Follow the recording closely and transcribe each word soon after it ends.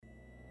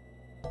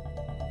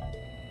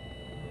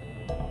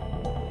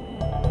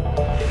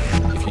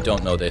you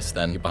don't know this,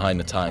 then you're behind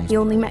the times. The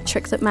only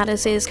metric that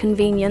matters is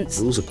convenience.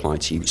 Rules apply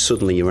to you.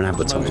 Suddenly you're an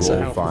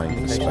advertiser.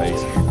 Finding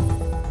space.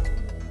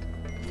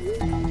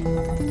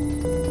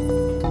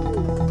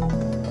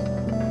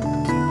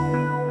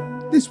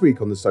 This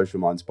week on the Social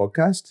Minds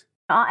podcast.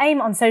 Our aim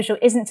on social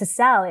isn't to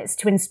sell, it's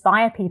to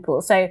inspire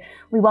people. So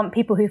we want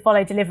people who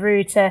follow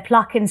Deliveroo to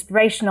pluck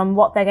inspiration on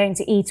what they're going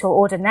to eat or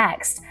order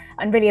next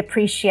and really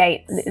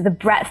appreciate the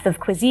breadth of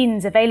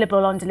cuisines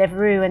available on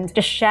Deliveroo and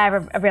just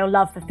share a real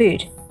love for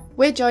food.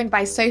 We're joined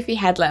by Sophie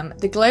Headlam,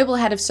 the Global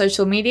Head of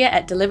Social Media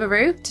at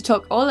Deliveroo, to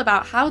talk all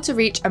about how to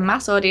reach a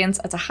mass audience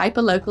at a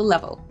hyper-local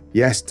level.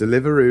 Yes,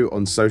 Deliveroo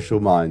on Social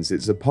Minds.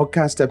 It's a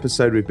podcast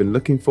episode we've been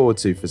looking forward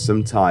to for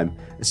some time,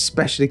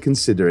 especially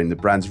considering the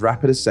brand's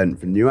rapid ascent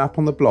from new app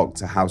on the block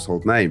to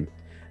household name.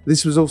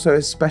 This was also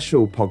a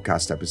special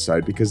podcast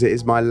episode because it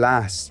is my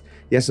last.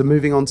 Yes, I'm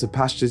moving on to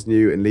pastures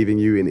new and leaving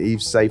you in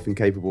Eve's safe and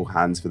capable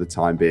hands for the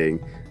time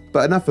being.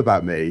 But enough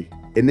about me.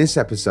 In this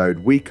episode,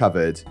 we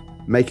covered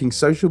making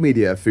social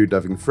media a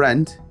food-loving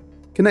friend,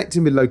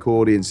 connecting with local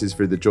audiences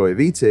through the joy of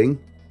eating,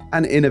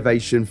 and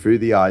innovation through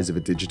the eyes of a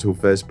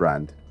digital-first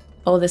brand.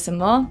 All this and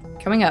more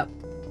coming up.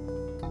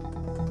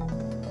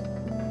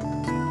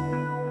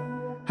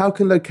 How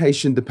can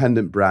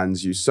location-dependent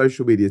brands use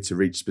social media to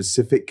reach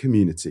specific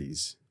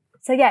communities?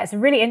 So yeah, it's a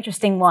really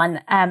interesting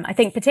one. I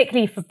think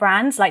particularly for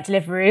brands like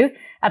Deliveroo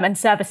and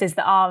services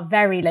that are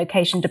very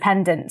location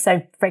dependent.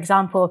 So for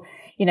example,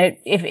 you know,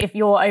 if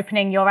you're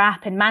opening your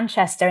app in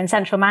Manchester, in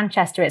central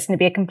Manchester, it's going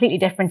to be a completely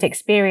different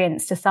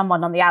experience to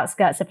someone on the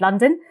outskirts of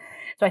London.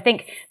 So I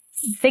think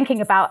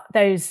thinking about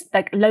those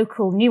like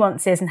local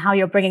nuances and how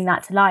you're bringing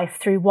that to life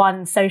through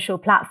one social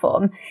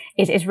platform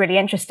is really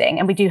interesting.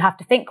 And we do have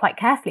to think quite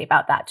carefully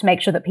about that to make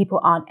sure that people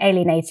aren't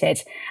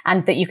alienated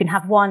and that you can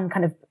have one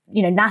kind of,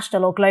 you know,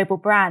 national or global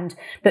brand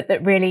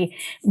that really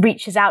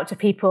reaches out to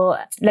people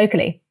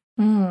locally.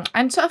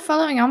 And sort of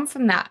following on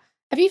from that,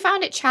 have you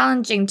found it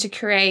challenging to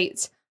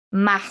create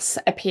mass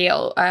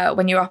appeal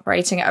when you're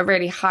operating at a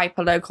really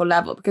hyper-local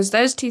level? Because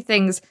those two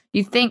things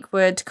you think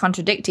would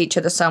contradict each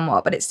other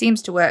somewhat, but it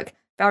seems to work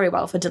very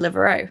well for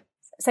Deliveroo.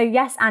 So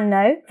yes and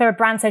no. For a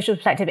brand social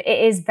perspective, it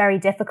is very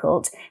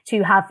difficult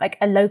to have like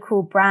a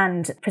local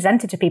brand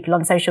presented to people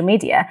on social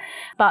media,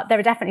 but there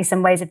are definitely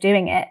some ways of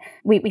doing it.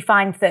 We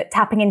find that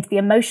tapping into the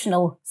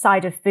emotional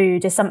side of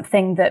food is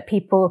something that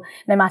people,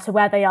 no matter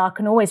where they are,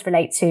 can always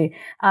relate to.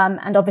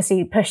 And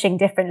obviously pushing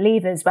different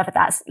levers, whether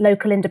that's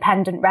local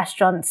independent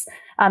restaurants,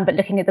 but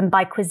looking at them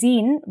by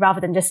cuisine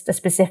rather than just a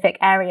specific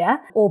area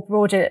or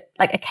broader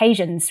like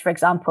occasions, for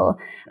example.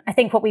 I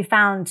think what we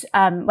found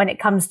when it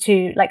comes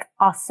to like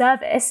our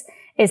service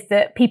is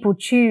that people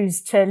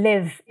choose to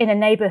live in a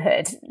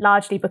neighborhood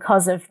largely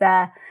because of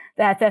their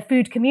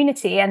food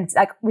community. And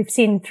like we've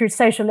seen through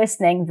social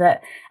listening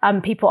that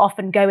people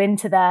often go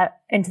into their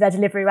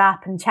Deliveroo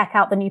app and check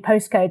out the new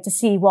postcode to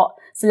see what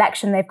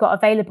selection they've got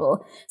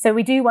available. So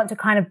we do want to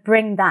kind of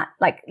bring that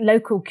like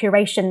local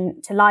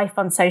curation to life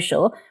on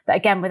social, but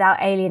again,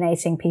 without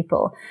alienating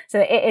people.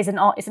 So it's an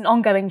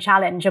ongoing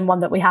challenge and one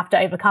that we have to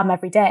overcome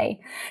every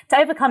day. To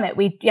overcome it,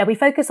 we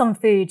focus on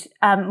food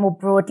more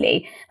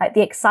broadly, like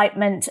the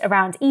excitement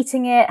around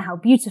eating it, how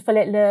beautiful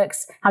it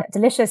looks, how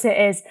delicious it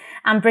is,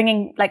 and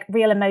bringing like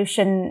real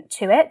emotion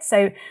to it.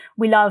 So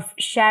we love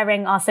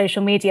sharing our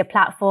social media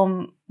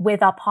platform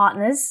with our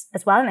partners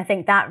as well. And I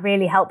think that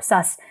really helps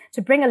us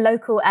to bring a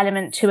local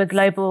element to a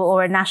global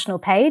or a national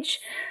page.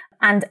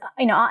 And,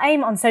 you know, our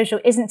aim on social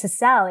isn't to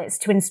sell, it's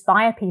to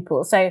inspire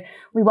people. So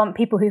we want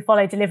people who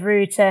follow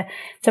Deliveroo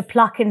to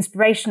pluck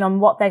inspiration on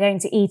what they're going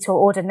to eat or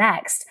order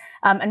next,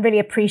 and really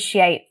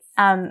appreciate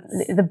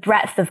the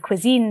breadth of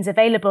cuisines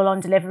available on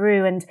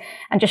Deliveroo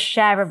and just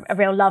share a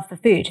real love for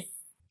food.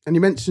 And you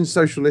mentioned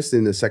social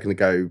listening a second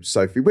ago,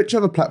 Sophie. Which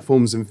other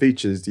platforms and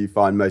features do you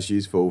find most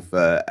useful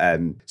for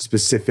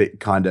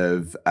specific kind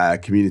of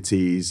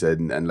communities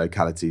and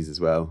localities as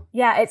well?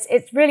 Yeah,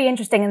 it's really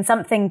interesting and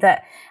something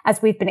that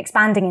as we've been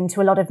expanding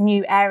into a lot of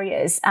new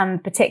areas,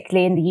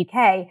 particularly in the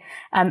UK,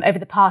 over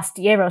the past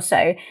year or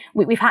so,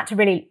 we've had to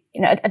really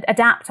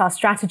adapt our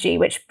strategy,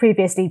 which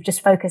previously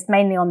just focused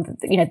mainly on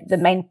the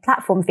main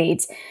platform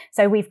feeds.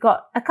 So we've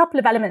got a couple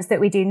of elements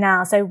that we do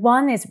now. So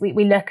one is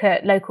we look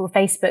at local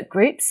Facebook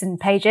groups and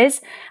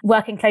pages,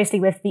 working closely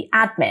with the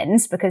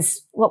admins,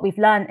 because what we've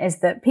learned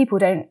is that people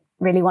don't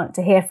really want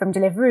to hear from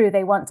Deliveroo.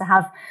 They want to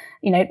have,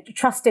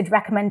 trusted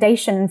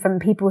recommendation from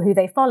people who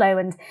they follow.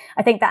 And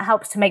I think that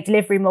helps to make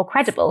Deliveroo more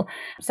credible.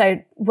 So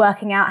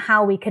working out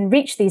how we can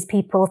reach these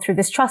people through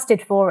this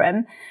trusted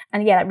forum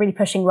and really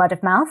pushing word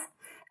of mouth.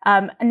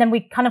 And then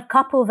we kind of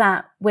couple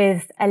that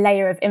with a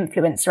layer of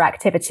influencer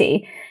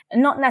activity,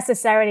 not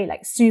necessarily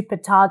like super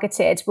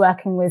targeted,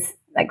 working with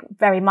like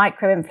very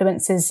micro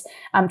influencers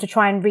to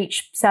try and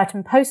reach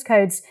certain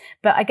postcodes.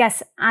 But I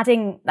guess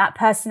adding that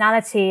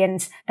personality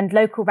and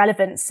local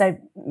relevance. So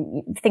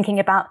thinking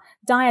about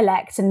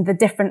dialect and the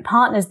different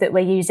partners that we're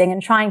using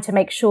and trying to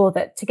make sure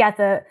that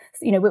together,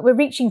 we're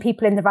reaching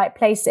people in the right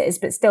places,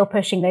 but still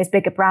pushing those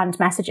bigger brand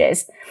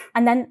messages.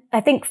 And then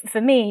I think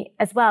for me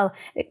as well,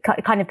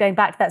 kind of going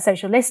back to that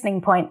social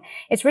listening point,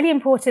 it's really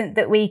important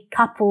that we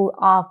couple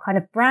our kind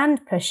of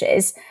brand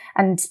pushes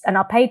and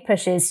our paid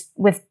pushes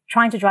with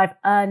trying to drive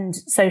earned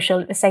social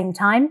at the same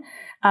time,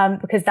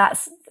 because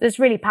it's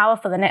really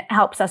powerful and it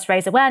helps us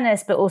raise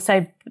awareness, but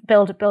also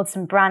build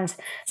some brand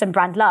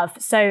love.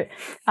 So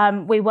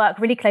we work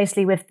really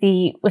closely with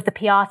the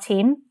PR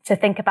team to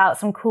think about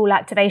some cool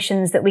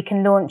activations that we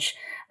can launch,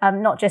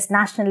 not just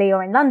nationally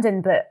or in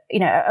London, but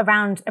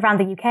around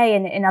the UK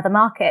and in other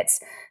markets,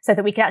 so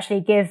that we can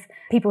actually give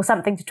people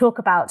something to talk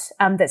about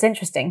that's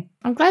interesting.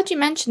 I'm glad you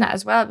mentioned that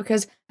as well,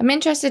 because I'm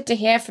interested to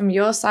hear from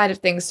your side of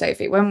things,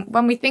 Sophie.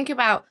 When we think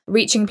about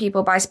reaching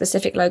people by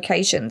specific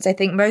locations, I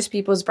think most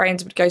people's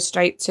brains would go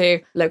straight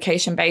to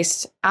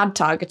location-based ad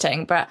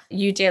targeting, but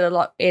you deal a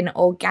lot in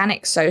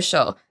organic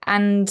social.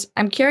 And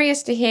I'm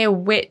curious to hear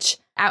which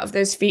out of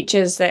those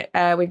features that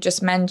we've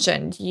just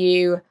mentioned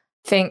you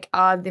think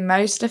are the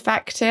most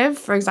effective.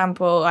 For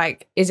example,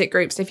 like, is it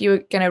groups? If you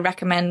were going to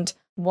recommend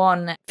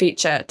one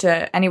feature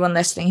to anyone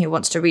listening who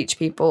wants to reach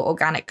people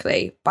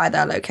organically by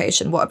their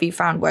location, what have you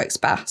found works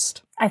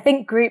best? I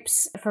think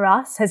groups for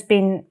us has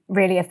been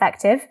really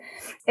effective.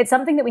 It's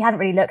something that we hadn't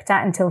really looked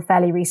at until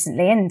fairly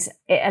recently, and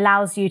it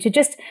allows you to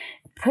just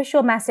push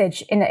your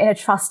message in a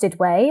trusted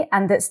way,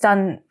 and that's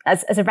done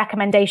as a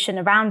recommendation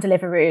around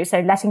Deliveroo, so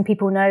letting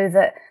people know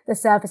that the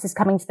service is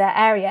coming to their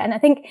area. And I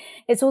think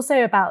it's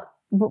also about,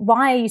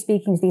 why are you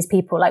speaking to these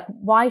people? Like,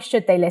 why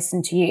should they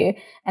listen to you?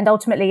 And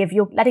ultimately, if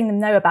you're letting them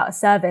know about a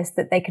service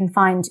that they can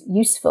find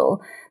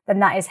useful, then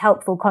that is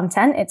helpful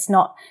content. It's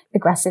not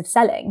aggressive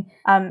selling.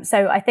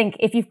 So I think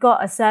if you've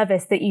got a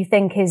service that you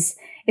think is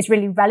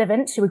really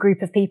relevant to a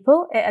group of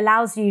people, it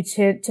allows you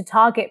to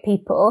target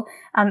people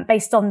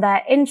based on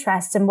their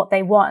interests and what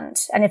they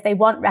want. And if they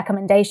want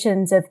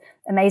recommendations of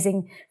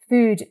amazing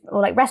food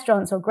or like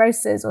restaurants or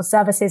grocers or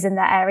services in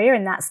their area,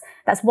 and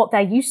that's what they're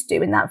used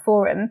to in that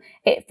forum,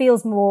 it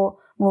feels more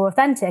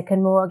authentic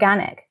and more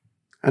organic.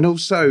 And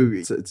also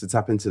to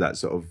tap into that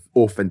sort of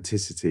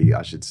authenticity,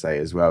 I should say,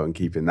 as well, and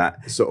keeping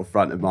that sort of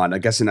front of mind.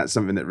 I'm guessing that's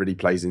something that really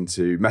plays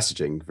into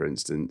messaging, for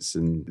instance,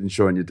 and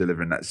ensuring you're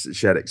delivering that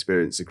shared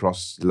experience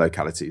across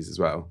localities as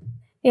well.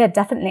 Yeah,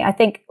 definitely. I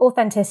think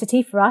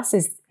authenticity for us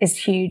is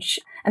huge.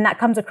 And that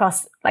comes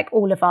across like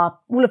all of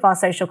our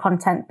social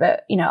content,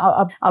 but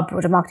our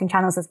broader marketing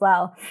channels as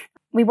well.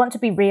 We want to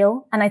be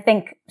real. And I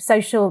think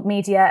social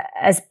media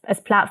as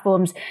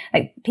platforms,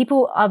 like,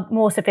 people are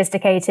more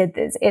sophisticated.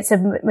 It's a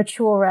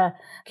maturer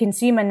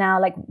consumer now.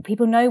 Like,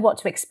 people know what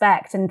to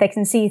expect and they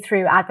can see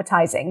through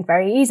advertising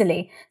very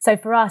easily. So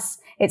for us,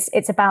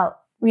 it's about,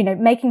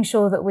 making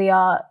sure that we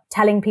are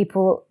telling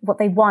people what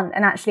they want,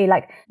 and actually,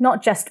 like,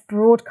 not just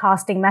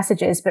broadcasting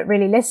messages, but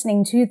really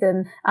listening to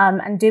them,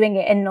 and doing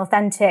it in an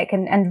authentic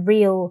and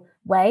real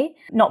way,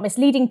 not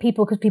misleading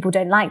people, because people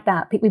don't like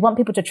that. We want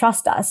people to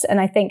trust us.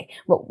 And I think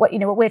what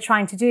we're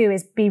trying to do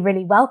is be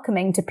really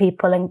welcoming to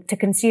people and to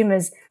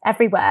consumers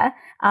everywhere,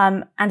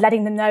 and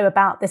letting them know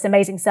about this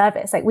amazing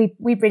service. Like,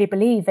 we really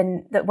believe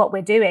in that what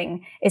we're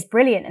doing is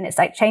brilliant, and it's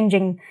like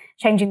changing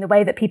the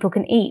way that people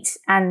can eat.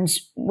 And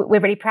we're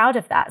really proud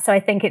of that. So I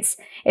think it's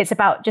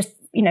about just,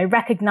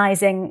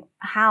 recognizing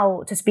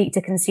how to speak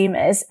to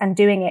consumers and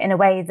doing it in a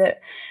way that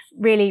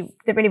really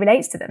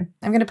relates to them.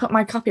 I'm going to put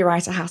my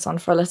copywriter hat on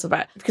for a little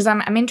bit, because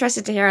I'm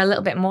interested to hear a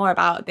little bit more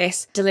about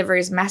this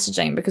Deliveroo's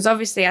messaging, because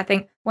obviously I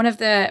think one of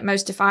the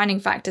most defining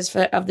factors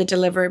of the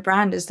Deliveroo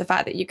brand is the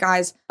fact that you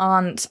guys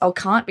aren't or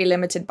can't be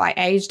limited by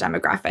age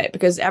demographic,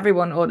 because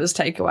everyone orders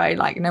takeaway,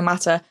 like, no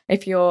matter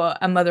if you're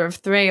a mother of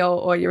 3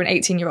 or you're an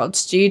 18-year-old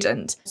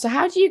student. So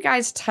how do you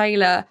guys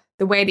tailor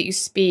the way that you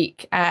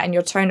speak and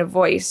your tone of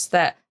voice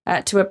that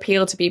to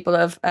appeal to people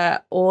of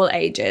all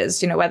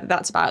ages, whether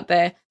that's about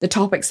the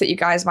topics that you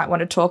guys might want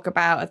to talk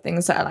about or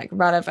things that are like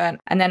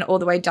relevant, and then all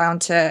the way down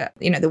to,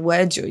 the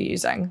words you're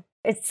using?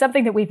 It's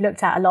something that we've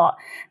looked at a lot,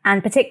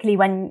 and particularly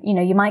when,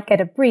 you might get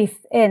a brief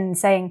in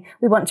saying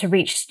we want to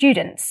reach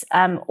students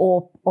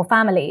or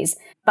families.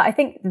 But I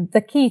think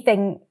the key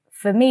thing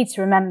for me to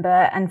remember,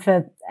 and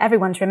for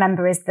everyone to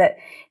remember, is that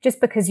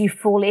just because you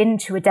fall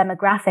into a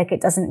demographic,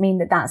 it doesn't mean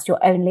that that's your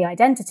only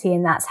identity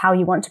and that's how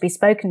you want to be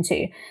spoken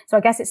to. So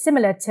I guess it's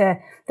similar to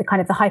the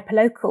kind of the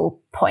hyperlocal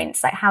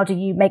points. Like, how do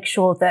you make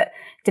sure that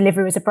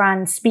Deliveroo as a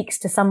brand speaks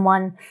to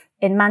someone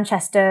in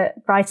Manchester,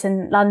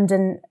 Brighton,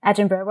 London,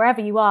 Edinburgh,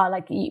 wherever you are?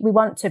 Like, we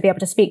want to be able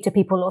to speak to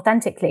people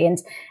authentically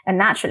and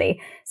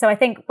naturally. So I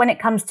think when it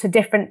comes to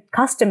different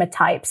customer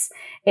types,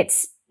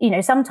 it's,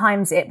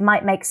 sometimes it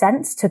might make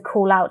sense to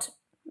call out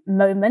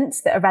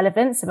moments that are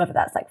relevant. So whether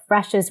that's like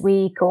Freshers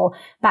Week or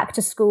back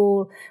to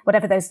school,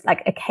 whatever those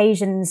like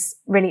occasions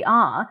really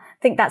are,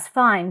 I think that's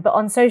fine. But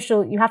on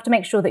social, you have to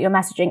make sure that your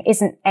messaging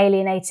isn't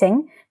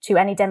alienating to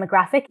any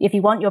demographic. If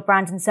you want your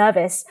brand and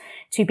service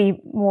to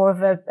be more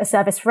of a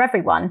service for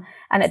everyone,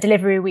 and at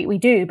Deliveroo we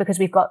do, because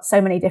we've got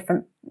so many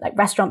different like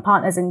restaurant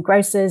partners and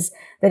grocers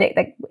that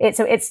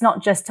it's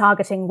not just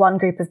targeting one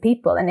group of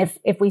people. And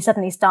if we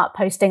suddenly start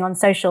posting on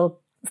social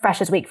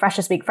Freshers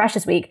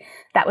Week,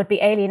 that would be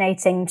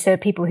alienating to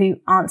people who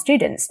aren't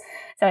students.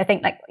 So I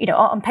think, like, you know,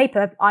 on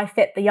paper, I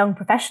fit the young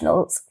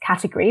professionals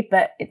category,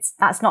 but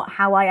that's not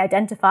how I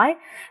identify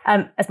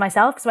as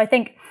myself. So I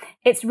think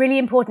it's really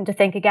important to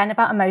think again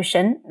about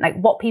emotion, like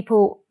what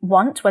people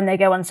want when they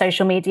go on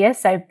social media.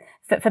 So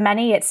for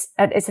many, it's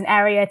an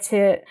area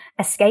to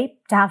escape,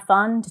 to have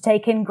fun, to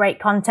take in great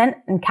content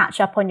and catch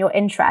up on your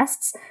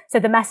interests. So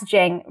the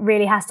messaging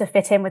really has to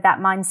fit in with that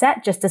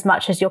mindset just as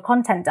much as your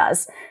content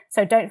does.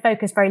 So don't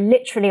focus very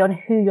literally on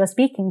who you're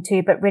speaking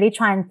to, but really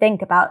try and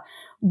think about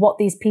what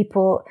these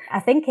people are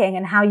thinking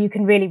and how you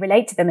can really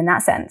relate to them in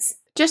that sense.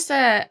 Just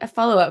a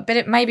follow-up, but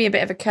it may be a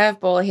bit of a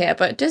curveball here,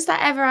 but does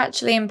that ever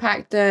actually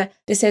impact the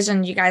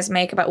decision you guys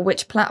make about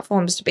which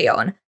platforms to be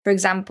on? For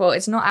example,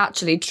 it's not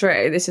actually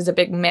true, this is a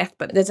big myth,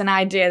 but there's an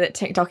idea that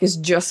TikTok is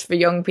just for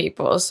young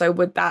people. So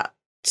would that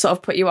sort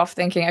of put you off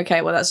thinking,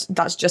 okay, well,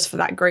 that's just for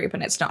that group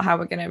and it's not how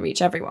we're going to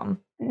reach everyone?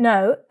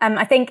 No,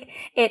 I think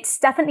it's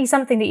definitely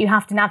something that you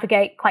have to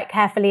navigate quite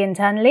carefully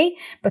internally,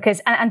 because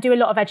and do a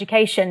lot of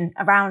education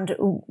around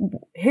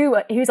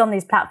who's on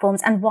these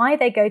platforms and why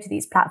they go to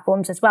these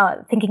platforms as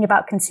well, thinking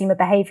about consumer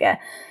behavior.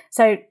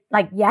 So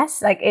like,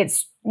 yes, like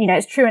it's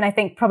true. And I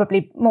think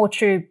probably more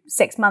true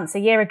 6 months, a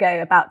year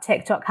ago about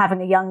TikTok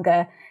having a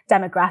younger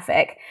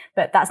demographic,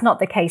 but that's not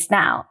the case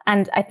now.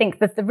 And I think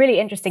that the really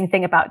interesting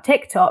thing about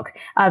TikTok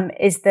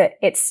is that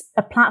it's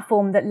a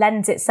platform that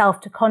lends itself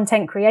to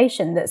content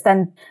creation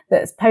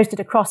that's posted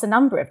across a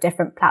number of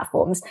different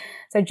platforms.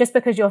 So just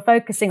because you're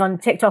focusing on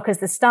TikTok as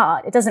the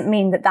start, it doesn't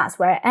mean that that's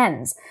where it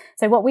ends.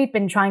 So what we've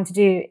been trying to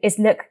do is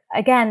look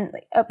again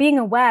at being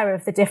aware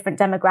of the different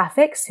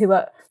demographics who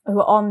are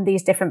on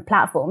these different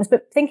platforms,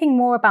 but thinking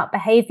more about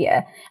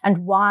behavior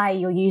and why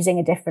you're using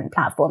a different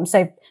platform.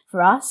 So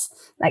for us,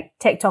 like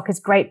TikTok is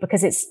great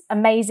because it's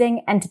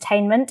amazing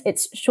entertainment.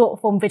 It's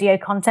short form video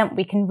content.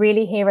 We can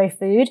really hero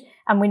food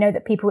and we know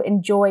that people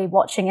enjoy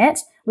watching it.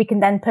 We can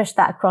then push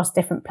that across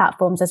different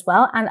platforms as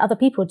well, and other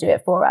people do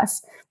it for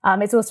us.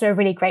 It's also a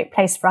really great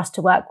place for us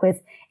to work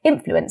with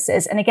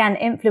influencers. And again,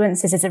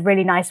 influencers is a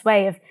really nice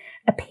way of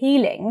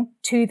appealing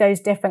to those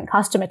different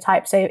customer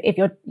types. So if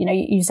you're,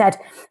 you said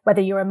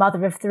whether you're a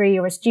mother of 3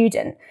 or a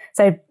student.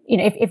 So,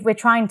 if we're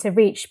trying to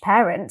reach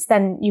parents,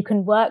 then you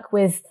can work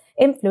with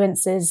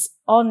influencers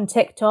on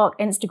TikTok,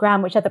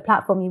 Instagram, whichever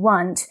platform you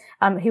want,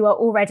 who are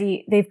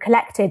already, they've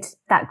collected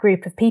that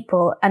group of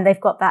people and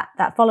they've got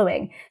that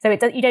following. So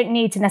you don't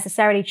need to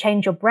necessarily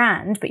change your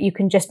brand, but you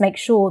can just make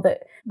sure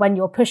that when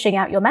you're pushing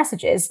out your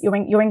messages,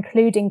 you're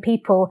including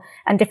people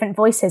and different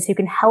voices who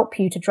can help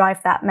you to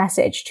drive that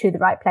message to the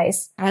right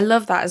place. I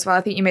love that as well.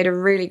 I think you made a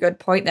really good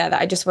point there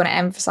that I just want to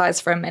emphasize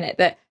for a minute,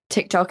 that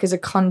TikTok is a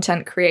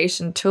content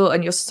creation tool.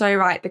 And you're so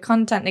right. The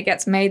content that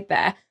gets made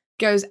there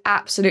goes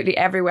absolutely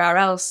everywhere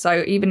else.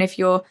 So even if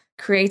you're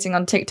creating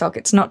on TikTok,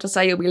 it's not to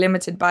say you'll be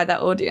limited by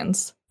that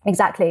audience.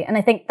 Exactly. And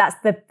I think that's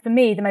for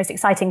me, the most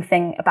exciting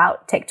thing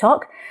about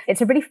TikTok. It's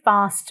a really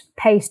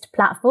fast-paced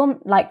platform,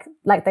 like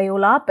they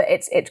all are, but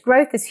its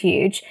growth is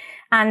huge.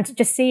 And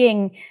just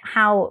seeing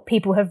how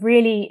people have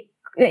really,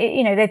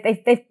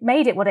 they've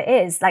made it what it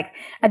is. Like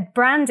a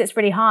brand, it's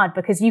really hard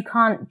because you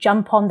can't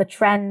jump on the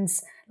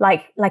trends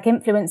like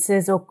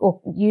influencers or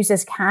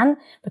users can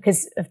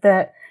because of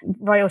the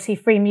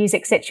royalty-free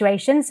music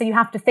situation. So you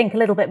have to think a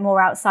little bit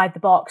more outside the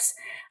box.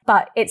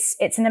 But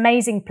it's an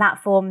amazing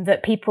platform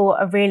that people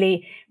are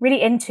really, really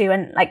into.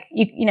 And like,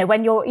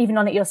 when you're even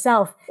on it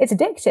yourself, it's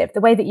addictive, the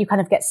way that you kind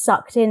of get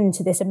sucked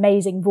into this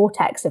amazing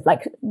vortex of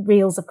like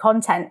reels of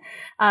content.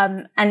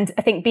 And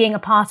I think being a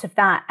part of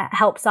that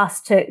helps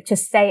us to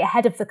stay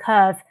ahead of the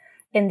curve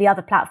in the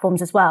other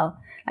platforms as well.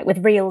 Like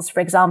with Reels, for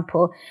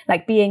example,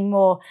 like being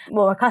more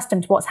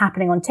accustomed to what's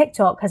happening on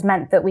TikTok has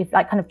meant that we've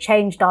like kind of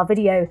changed our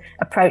video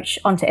approach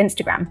onto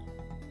Instagram.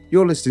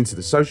 You're listening to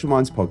the Social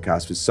Minds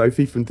podcast with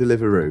Sophie from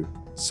Deliveroo.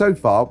 So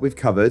far, we've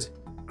covered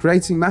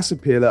creating mass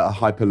appeal at a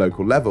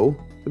hyper-local level,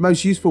 the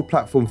most useful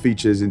platform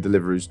features in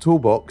Deliveroo's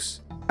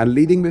toolbox, and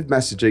leading with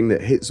messaging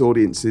that hits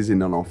audiences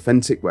in an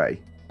authentic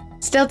way.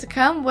 Still to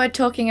come, we're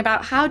talking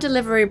about how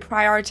Deliveroo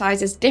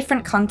prioritizes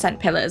different content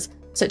pillars,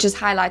 such as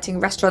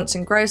highlighting restaurants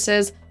and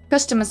grocers,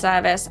 customer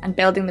service, and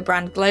building the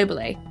brand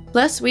globally.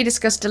 Plus, we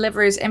discuss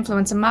Deliveroo's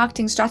influencer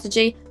marketing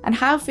strategy and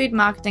how food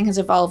marketing has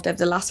evolved over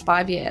the last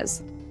 5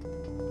 years.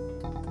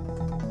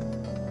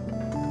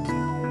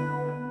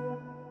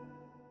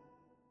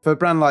 For a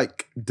brand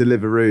like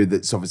Deliveroo,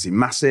 that's obviously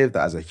massive,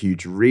 that has a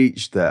huge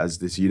reach, that has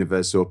this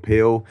universal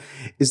appeal,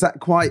 is that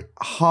quite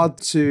hard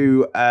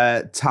to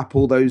tap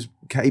all those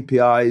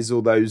KPIs,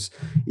 all those,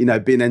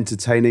 being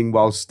entertaining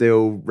while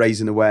still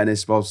raising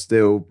awareness, while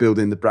still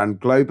building the brand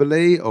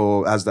globally?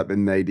 Or has that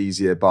been made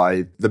easier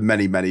by the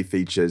many, many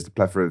features, the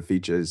plethora of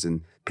features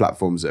and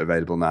platforms that are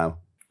available now?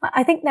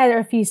 I think there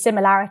are a few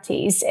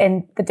similarities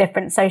in the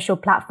different social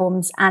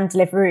platforms and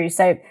Deliveroo.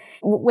 So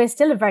we're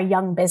still a very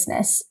young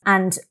business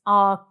and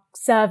our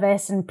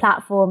service and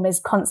platform is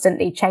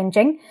constantly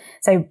changing.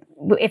 So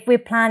if we're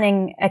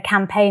planning a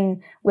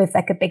campaign with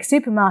like a big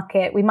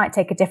supermarket, we might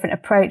take a different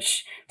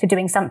approach to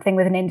doing something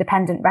with an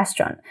independent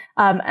restaurant.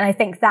 And I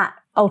think that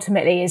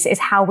ultimately is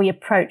how we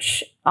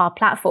approach our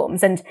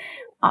platforms. And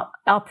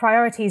our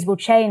priorities will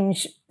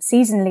change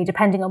seasonally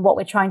depending on what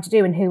we're trying to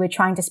do and who we're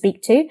trying to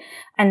speak to,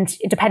 and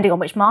depending on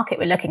which market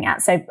we're looking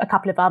at. So a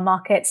couple of our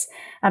markets,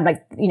 the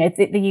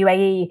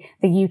UAE,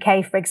 the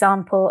UK, for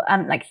example,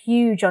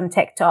 huge on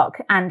TikTok,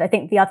 and I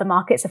think the other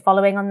markets are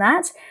following on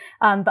that.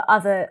 But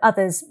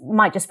others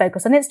might just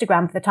focus on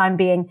Instagram for the time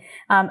being.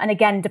 And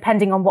again,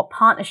 depending on what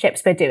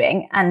partnerships we're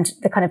doing and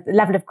the kind of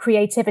level of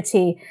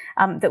creativity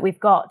that we've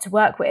got to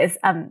work with,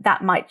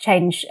 that might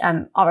change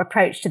our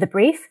approach to the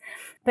brief.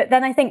 But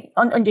then I think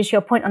on just your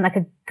point on like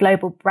a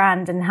global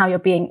brand and how you're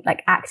being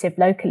like active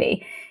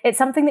locally, it's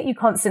something that you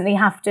constantly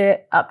have to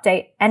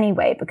update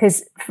anyway,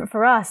 because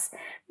for us,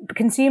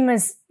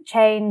 consumers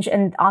change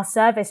and our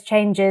service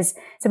changes.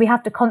 So we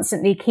have to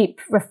constantly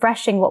keep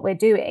refreshing what we're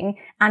doing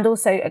and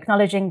also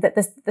acknowledging that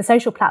the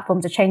social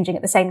platforms are changing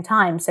at the same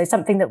time. So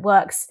something that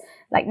works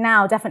like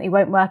now definitely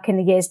won't work in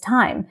a year's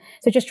time.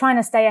 So just trying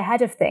to stay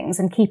ahead of things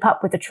and keep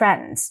up with the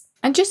trends.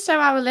 And just so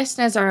our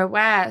listeners are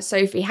aware,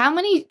 Sophie, how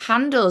many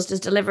handles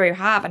does Deliveroo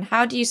have, and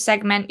how do you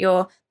segment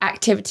your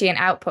activity and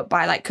output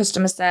by like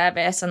customer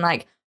service and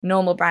like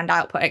normal brand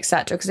output,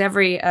 etc.? Because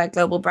every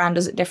global brand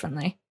does it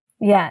differently.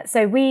 Yeah,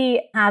 so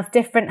we have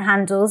different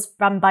handles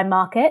run by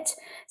market.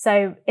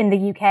 So in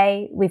the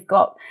UK, we've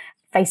got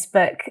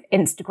Facebook,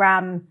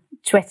 Instagram,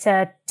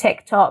 Twitter,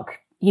 TikTok,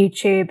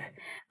 YouTube.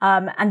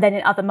 And then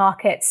in other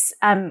markets,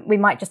 we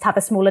might just have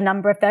a smaller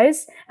number of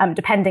those,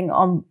 depending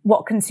on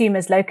what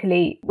consumers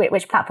locally,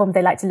 which platform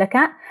they like to look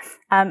at.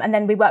 And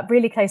then we work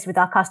really closely with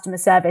our customer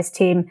service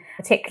team,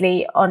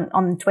 particularly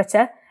on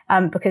Twitter,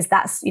 because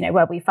that's,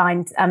 where we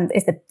find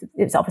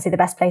it's obviously the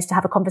best place to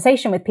have a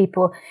conversation with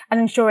people, and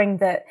ensuring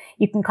that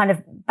you can kind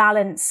of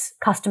balance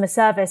customer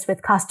service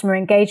with customer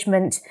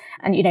engagement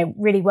and,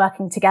 really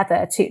working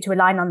together to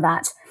align on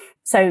that.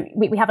 So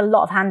we have a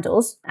lot of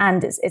handles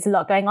and it's a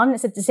lot going on.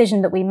 It's a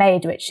decision that we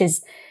made, which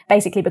is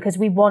basically because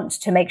we want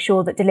to make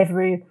sure that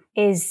Deliveroo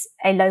is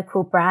a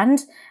local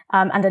brand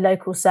and a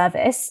local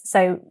service.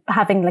 So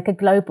having like a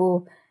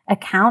global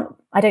account,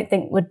 I don't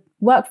think would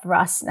work for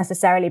us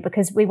necessarily,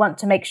 because we want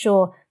to make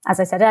sure, as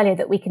I said earlier,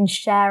 that we can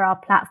share our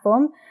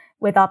platform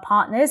with our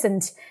partners,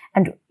 and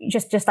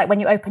just like when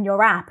you open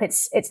your app,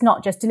 it's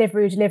not just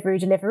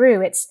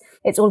Deliveroo.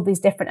 It's all of these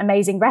different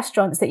amazing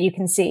restaurants that you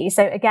can see.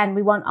 So again,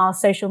 we want our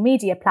social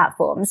media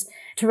platforms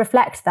to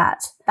reflect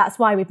that. That's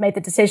why we've made the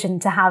decision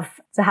to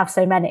have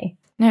so many.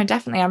 No,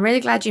 definitely. I'm really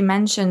glad you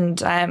mentioned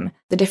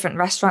the different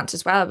restaurants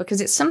as well,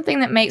 because it's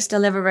something that makes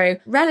Deliveroo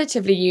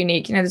relatively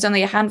unique. There's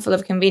only a handful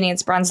of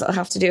convenience brands that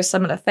have to do a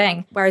similar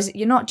thing, whereas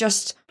you're not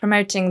just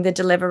promoting the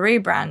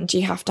Deliveroo brand,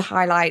 you have to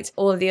highlight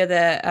all of the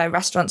other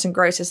restaurants and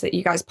grocers that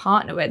you guys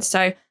partner with.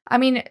 So,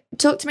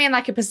 talk to me in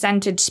like a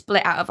percentage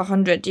split out of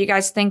 100. Do you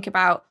guys think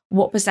about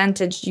what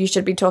percentage you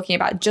should be talking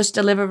about just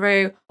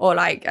Deliveroo or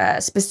like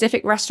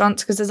specific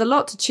restaurants? Because there's a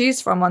lot to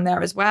choose from on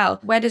there as well.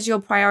 Where does your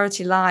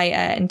priority lie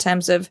in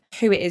terms of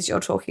who it is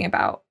you're talking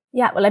about?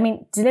 Yeah, well,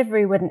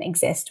 Deliveroo wouldn't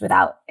exist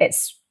without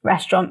its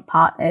restaurant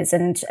partners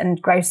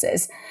and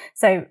grocers.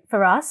 So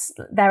for us,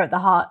 they're at the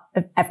heart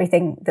of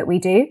everything that we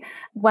do.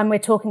 When we're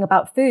talking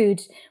about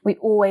food, we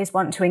always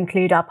want to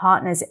include our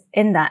partners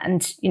in that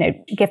and,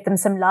 give them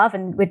some love,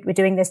 and we're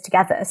doing this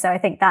together. So I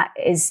think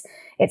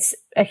it's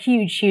a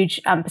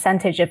huge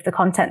percentage of the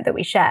content that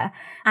we share.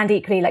 And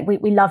equally, like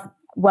we love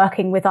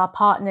working with our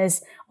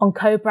partners on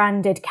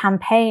co-branded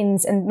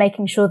campaigns and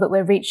making sure that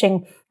we're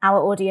reaching our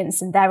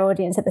audience and their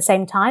audience at the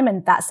same time.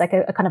 And that's like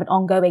a kind of an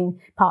ongoing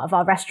part of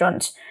our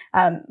restaurant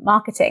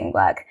marketing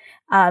work.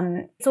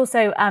 It's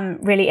also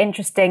really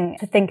interesting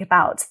to think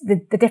about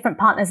the different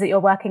partners that you're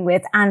working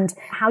with and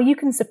how you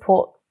can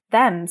support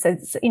them. So,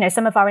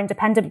 some of our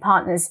independent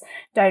partners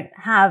don't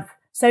have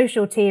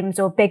social teams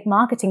or big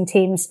marketing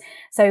teams.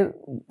 So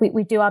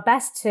we do our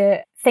best to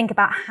think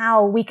about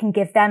how we can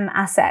give them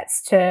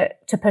assets to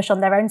push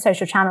on their own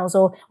social channels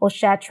or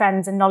share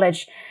trends and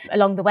knowledge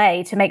along the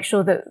way to make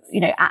sure that,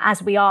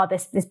 as we are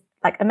this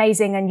like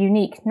amazing and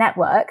unique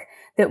network,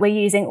 that we're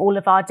using all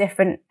of our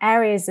different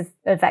areas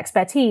of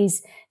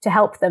expertise to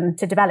help them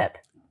to develop.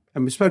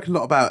 And we've spoken a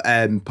lot about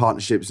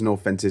partnerships and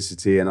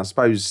authenticity, and I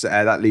suppose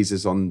that leads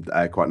us on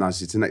quite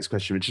nicely to the next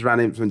question, which is around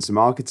influencer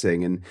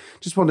marketing. And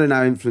just wondering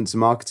how influencer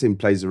marketing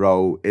plays a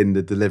role in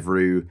the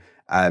Deliveroo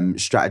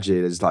strategy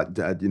is like,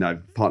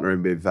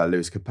 partnering with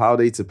Lewis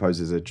Capaldi to pose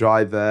as a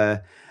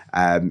driver,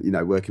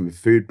 working with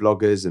food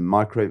bloggers and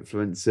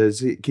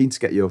micro-influencers. Keen to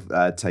get your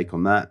take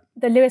on that.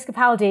 The Lewis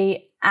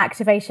Capaldi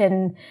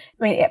activation,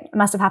 I mean, it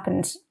must have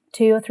happened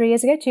 2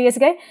 years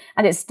ago,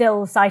 and it's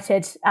still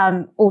cited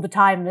all the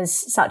time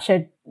as such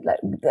a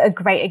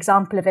great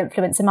example of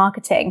influencer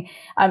marketing.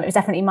 It was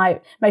definitely my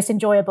most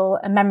enjoyable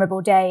and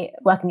memorable day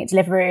working at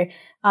Deliveroo.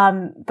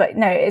 But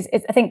no,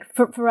 I think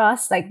for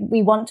us, like,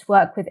 we want to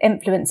work with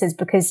influencers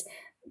because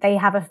they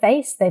have a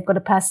face, they've got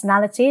a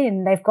personality,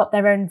 and they've got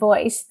their own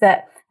voice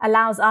that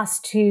allows us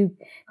to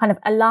kind of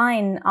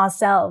align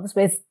ourselves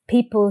with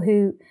people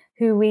who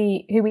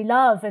we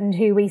love and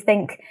who we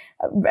think,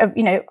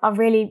 are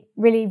really,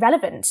 really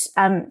relevant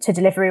to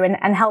Deliveroo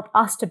and help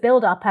us to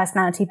build our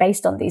personality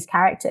based on these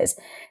characters.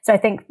 So I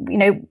think,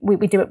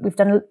 we've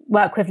done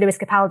work with Lewis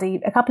Capaldi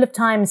a couple of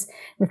times,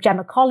 with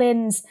Gemma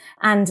Collins,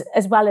 and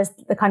as well as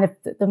the kind of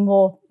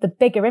the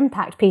bigger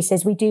impact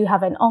pieces, we do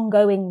have an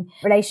ongoing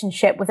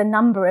relationship with a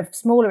number of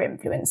smaller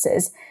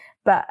influencers.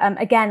 But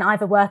again,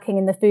 either working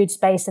in the food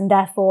space and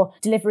therefore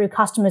Deliveroo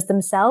customers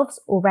themselves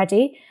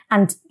already.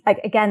 And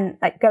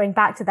going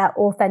back to that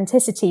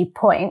authenticity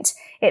point,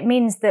 it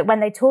means that when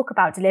they talk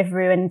about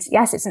Deliveroo, and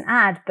yes, it's an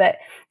ad, but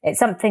it's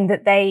something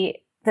that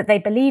they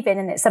believe in,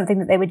 and it's something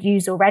that they would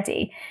use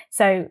already.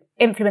 So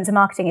influencer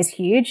marketing is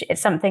huge.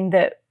 It's something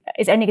that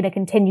is only going to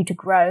continue to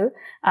grow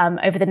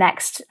over the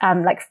next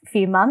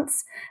few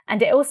months.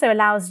 And it also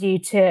allows you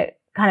to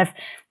kind of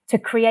to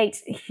create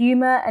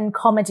humor and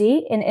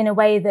comedy in a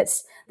way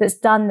that's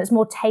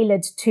more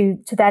tailored to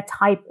their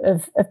type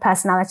of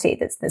personality.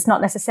 That's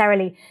not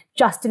necessarily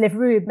just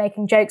Deliveroo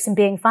making jokes and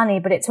being funny,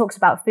 but it talks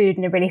about food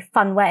in a really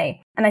fun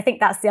way. And I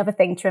think that's the other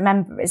thing to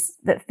remember, is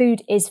that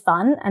food is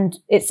fun and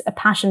it's a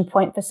passion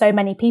point for so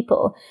many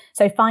people.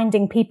 So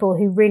finding people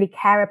who really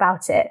care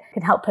about it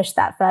can help push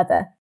that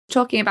further.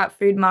 Talking about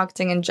food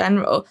marketing in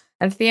general,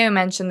 and Theo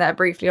mentioned there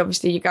briefly,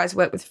 obviously you guys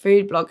work with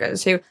food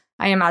bloggers who,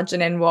 I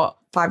imagine in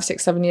 5,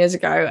 6, 7 years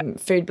ago,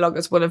 food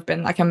bloggers would have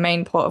been like a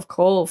main port of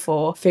call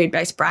for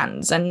food-based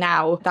brands. And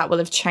now that will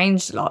have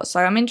changed a lot. So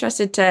I'm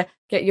interested to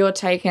get your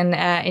take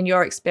in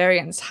your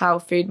experience, how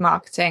food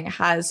marketing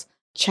has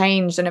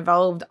changed and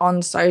evolved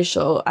on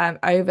social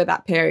over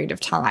that period of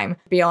time,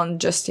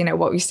 beyond just,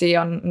 what we see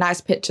on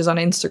nice pictures on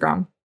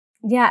Instagram.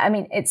 Yeah, I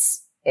mean,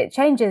 it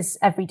changes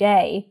every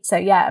day. So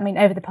yeah, I mean,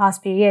 over the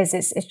past few years,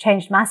 it's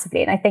changed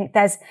massively. And I think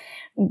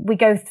we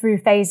go through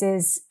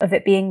phases of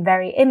it being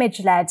very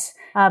image-led,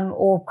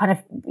 or kind of,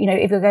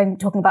 if you're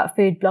talking about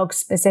food blogs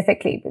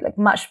specifically,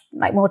 much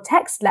more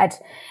text-led.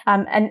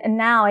 And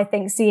now I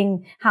think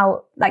seeing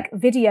how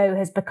video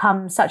has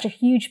become such a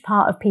huge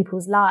part of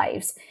people's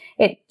lives,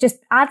 it just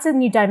adds a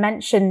new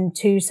dimension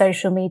to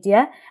social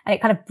media, and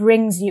it kind of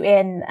brings you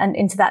in and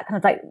into that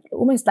kind of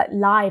almost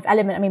live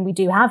element. I mean, we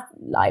do have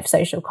live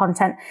social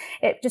content.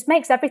 It just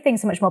makes everything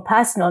so much more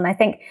personal. And I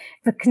think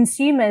for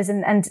consumers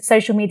and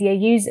social media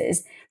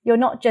users, you're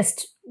not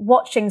just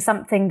watching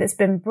something that's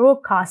been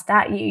broadcast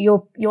at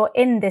you. You're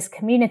in this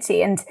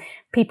community, and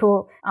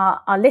people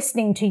are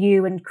listening to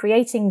you and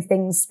creating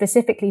things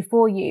specifically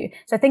for you.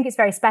 So I think it's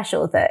very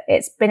special that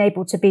it's been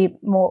able to be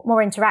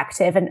more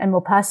interactive and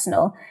more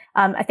personal.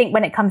 I think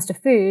when it comes to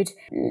food,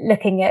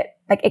 looking at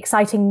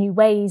exciting new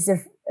ways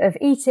of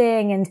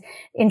eating and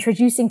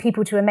introducing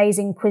people to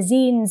amazing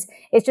cuisines,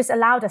 it's just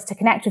allowed us to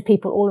connect with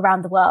people all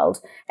around the world,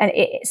 and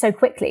it so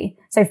quickly.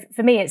 So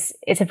for me, it's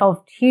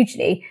evolved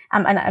hugely,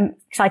 and I'm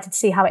excited to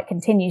see how it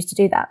continues to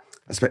do that.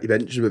 I expect you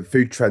mentioned with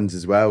food trends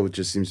as well, which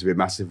just seems to be a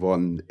massive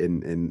one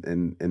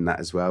in that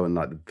as well, and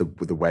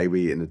the way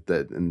we eat and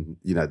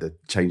the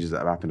changes that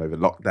have happened over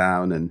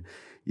lockdown, and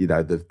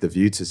the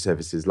view to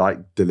services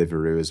like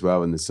Deliveroo as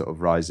well, and the sort of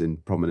rise in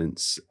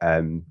prominence,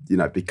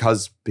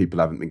 because people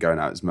haven't been going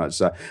out as much.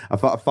 So I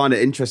find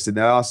it interesting.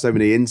 There are so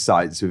many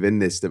insights within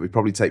this that we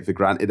probably take for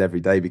granted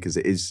every day because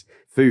it is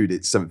food.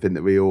 It's something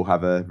that we all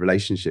have a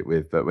relationship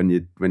with. But when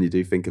you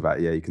do think about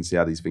it, you can see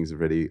how these things have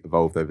really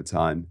evolved over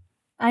time.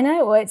 I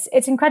know, it's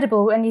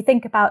incredible when you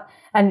think about,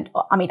 and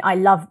I mean, I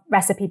love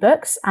recipe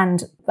books,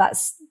 and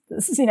that's,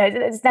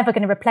 it's never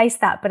going to replace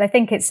that. But I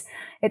think it's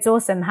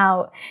awesome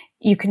how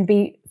you can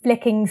be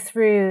flicking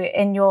through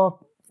in your,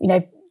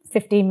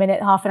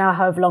 15-minute, half an hour,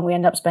 however long we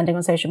end up spending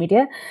on social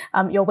media,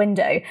 your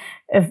window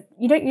of,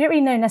 you don't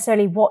really know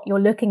necessarily what you're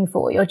looking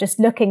for. You're just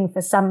looking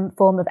for some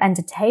form of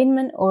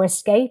entertainment or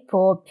escape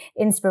or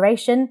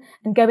inspiration,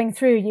 and going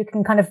through, you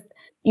can kind of,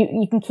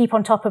 you can keep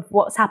on top of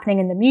what's happening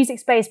in the music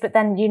space, but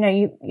then,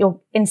 you're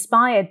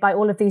inspired by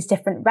all of these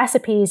different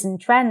recipes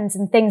and trends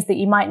and things that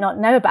you might not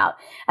know about.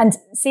 And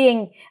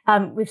seeing,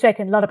 we've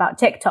spoken a lot about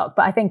TikTok,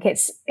 but I think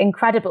it's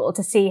incredible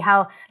to see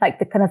how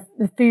the kind of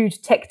the food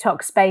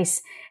TikTok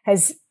space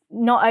has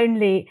not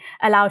only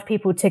allowed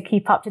people to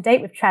keep up to date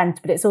with trends,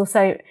 but it's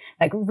also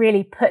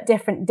really put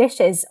different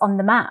dishes on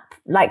the map,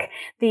 like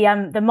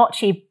the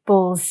mochi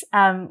balls,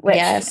 which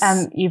yes.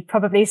 You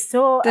probably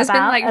saw. There's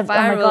about.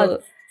 Been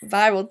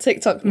viral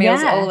TikTok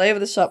meals all over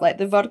the shop, like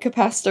the vodka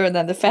pasta and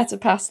then the feta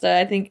pasta.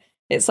 I think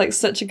it's like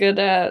such a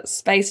good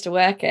space to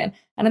work in.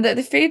 And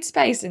the food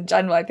space in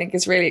general, I think,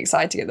 is really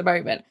exciting at the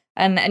moment.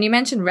 And you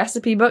mentioned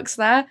recipe books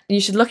there. You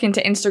should look into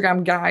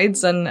Instagram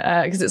guides, and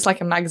because it's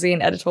like a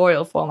magazine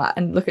editorial format,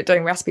 and look at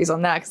doing recipes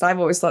on there, because I've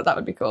always thought that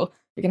would be cool.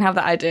 You can have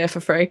that idea for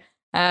free.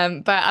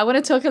 But I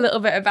want to talk a little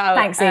bit about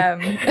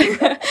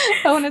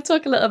I want to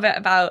talk a little bit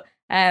about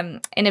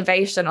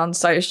innovation on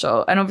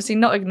social, and obviously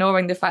not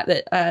ignoring the fact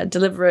that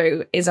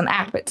Deliveroo is an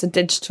app, it's a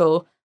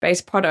digital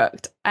based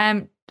product.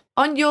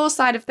 On your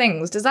side of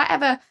things, does that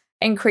ever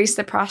increase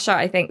the pressure,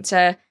 I think,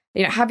 to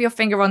have your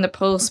finger on the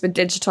pulse with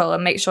digital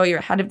and make sure you're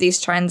ahead of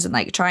these trends and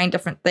like trying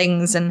different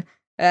things and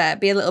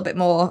be a little bit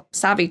more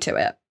savvy to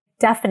it?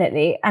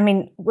 Definitely. I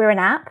mean, we're an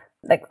app.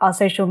 Like our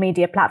social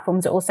media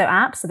platforms are also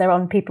apps, so they're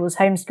on people's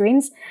home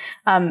screens,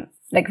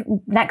 like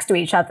next to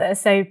each other.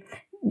 So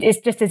it's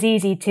just as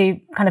easy to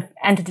kind of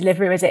enter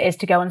Deliveroo as it is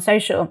to go on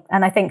social.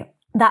 And I think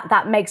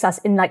that makes us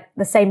in like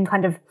the same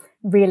kind of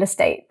real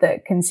estate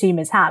that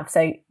consumers have.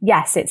 So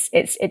yes,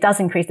 it does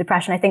increase the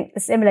pressure. And I think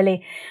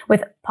similarly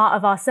with part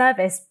of our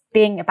service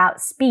being about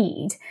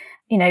speed,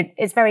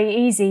 it's very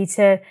easy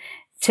to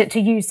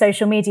use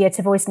social media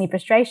to voice any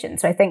frustration.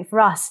 So I think for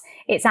us,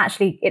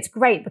 it's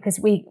great because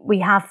we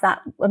have that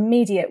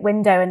immediate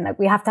window, and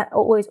we have to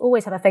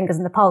always have our fingers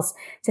on the pulse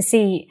to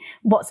see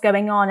what's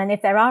going on. And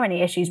if there are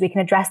any issues, we can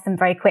address them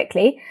very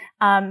quickly.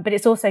 But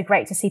it's also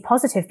great to see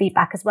positive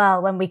feedback as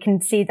well, when we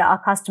can see that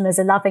our customers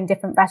are loving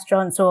different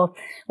restaurants or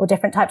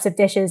different types of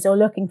dishes or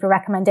looking for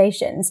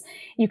recommendations.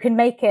 You can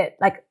make it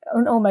like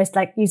almost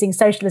like using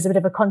social as a bit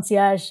of a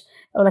concierge,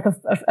 or like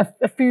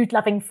a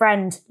food-loving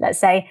friend, let's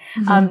say,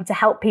 to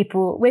help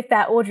people with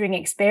their ordering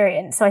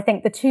experience. So I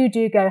think the two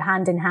do go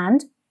hand in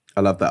hand. I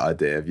love that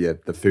idea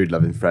of the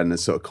food-loving friend, the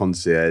sort of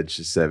concierge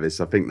service.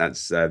 I think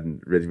that's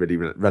really, really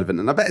relevant.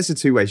 And I bet it's a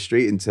two-way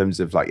street in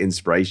terms of like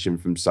inspiration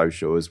from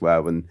social as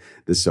well, and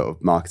the sort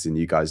of marketing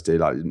you guys do,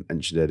 like you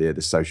mentioned earlier,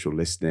 the social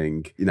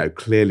listening.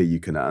 Clearly you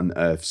can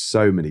unearth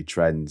so many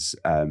trends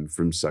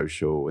from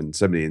social and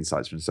so many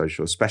insights from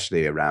social,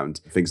 especially around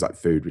things like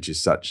food, which is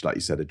such, like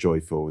you said, a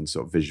joyful and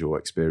sort of visual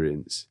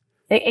experience.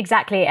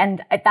 Exactly.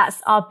 And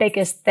that's our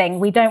biggest thing.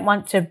 We don't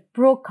want to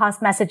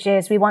broadcast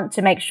messages. We want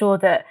to make sure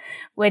that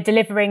we're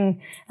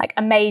delivering like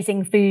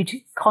amazing food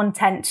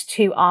content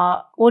to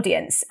our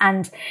audience.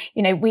 And,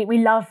 we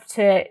love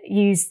to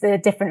use the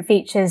different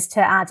features to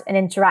add an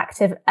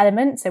interactive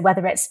element. So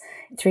whether it's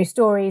through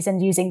stories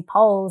and using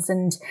polls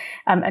and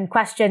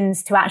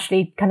questions to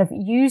actually kind of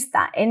use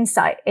that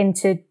insight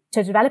into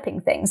developing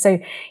things. So,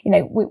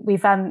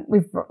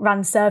 we've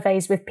run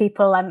surveys with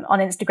people on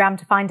Instagram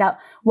to find out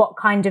what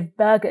kind of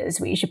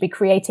burgers we should be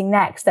creating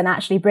next, and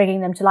actually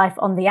bringing them to life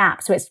on the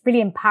app. So it's really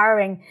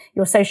empowering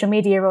your social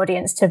media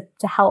audience to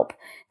help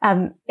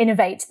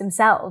innovate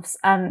themselves.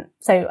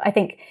 So I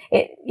think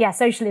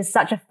social is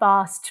such a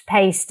fast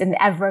paced and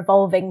ever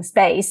evolving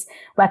space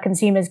where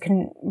consumers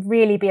can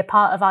really be a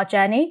part of our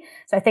journey.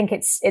 So I think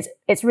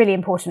it's really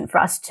important for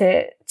us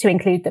to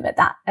include them at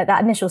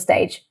that initial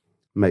stage.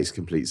 Makes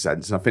complete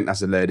sense. And I think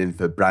that's a learning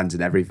for brands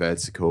in every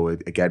vertical.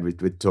 Again, we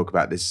talk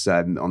about this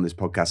on this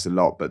podcast a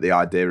lot, but the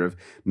idea of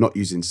not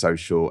using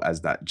social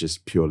as that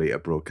just purely a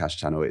broadcast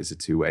channel, it's a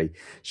two-way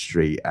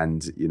street,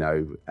 and,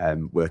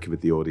 working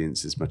with the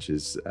audience as much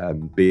as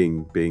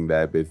being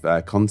there with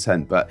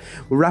content. But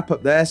we'll wrap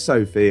up there,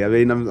 Sophie. I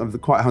mean, I'm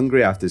quite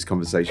hungry after this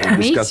conversation.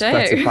 We discussed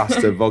feta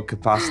pasta, vodka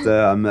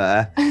pasta. I'm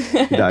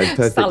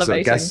perfect sort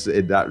of guest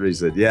in that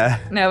reason. Yeah.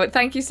 No, but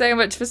thank you so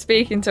much for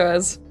speaking to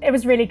us. It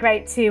was really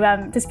great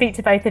to speak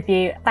to both of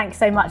you. Thanks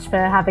so much for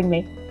having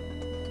me.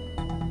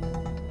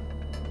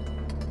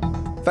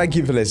 Thank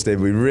you for listening.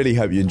 We really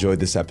hope you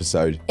enjoyed this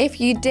episode. If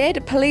you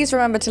did, please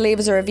remember to leave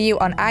us a review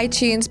on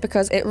iTunes,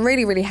 because it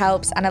really, really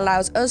helps and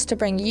allows us to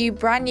bring you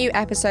brand new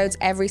episodes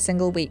every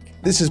single week.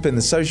 This has been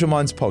the Social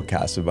Minds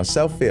podcast with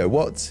myself, Theo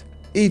Watts,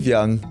 Eve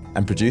Young,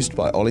 and produced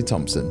by Ollie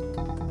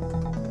Thompson.